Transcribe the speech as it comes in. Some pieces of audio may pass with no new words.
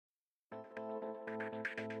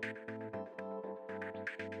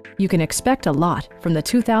You can expect a lot from the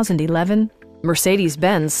 2011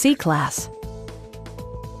 Mercedes-Benz C-Class.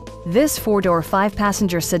 This four-door,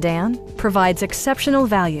 five-passenger sedan provides exceptional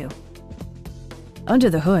value.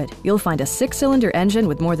 Under the hood, you'll find a six-cylinder engine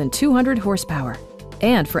with more than 200 horsepower.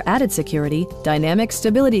 And for added security, dynamic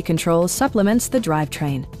stability control supplements the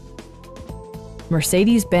drivetrain.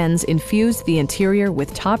 Mercedes-Benz infused the interior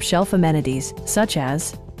with top-shelf amenities such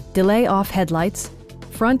as delay-off headlights,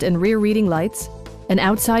 front and rear reading lights, an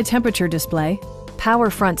outside temperature display, power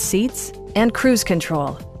front seats, and cruise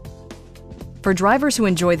control. For drivers who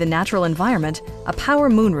enjoy the natural environment, a power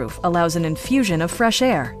moonroof allows an infusion of fresh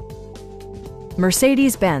air.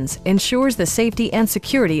 Mercedes-Benz ensures the safety and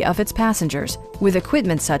security of its passengers with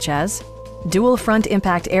equipment such as dual front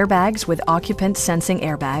impact airbags with occupant sensing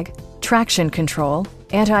airbag, traction control,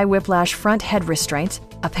 anti-whiplash front head restraints,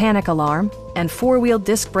 a panic alarm, and four-wheel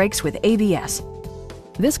disc brakes with ABS.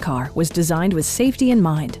 This car was designed with safety in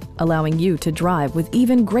mind, allowing you to drive with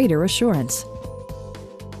even greater assurance.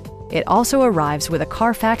 It also arrives with a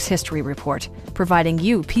Carfax history report, providing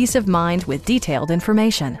you peace of mind with detailed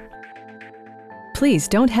information. Please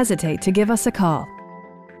don't hesitate to give us a call.